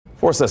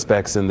Four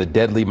suspects in the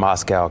deadly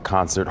Moscow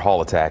concert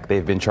hall attack.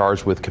 They've been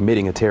charged with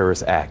committing a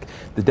terrorist act.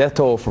 The death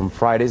toll from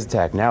Friday's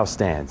attack now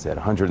stands at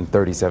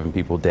 137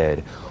 people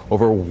dead.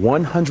 Over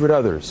 100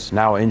 others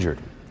now injured.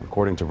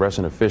 According to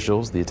Russian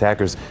officials, the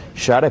attackers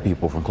shot at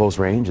people from close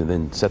range and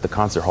then set the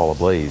concert hall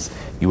ablaze.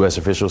 U.S.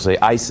 officials say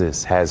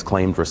ISIS has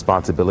claimed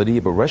responsibility,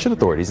 but Russian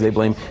authorities, they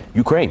blame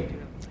Ukraine.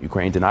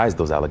 Ukraine denies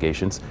those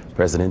allegations.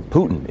 President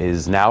Putin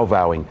is now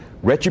vowing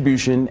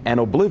retribution and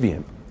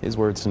oblivion. His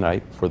words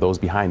tonight for those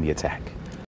behind the attack.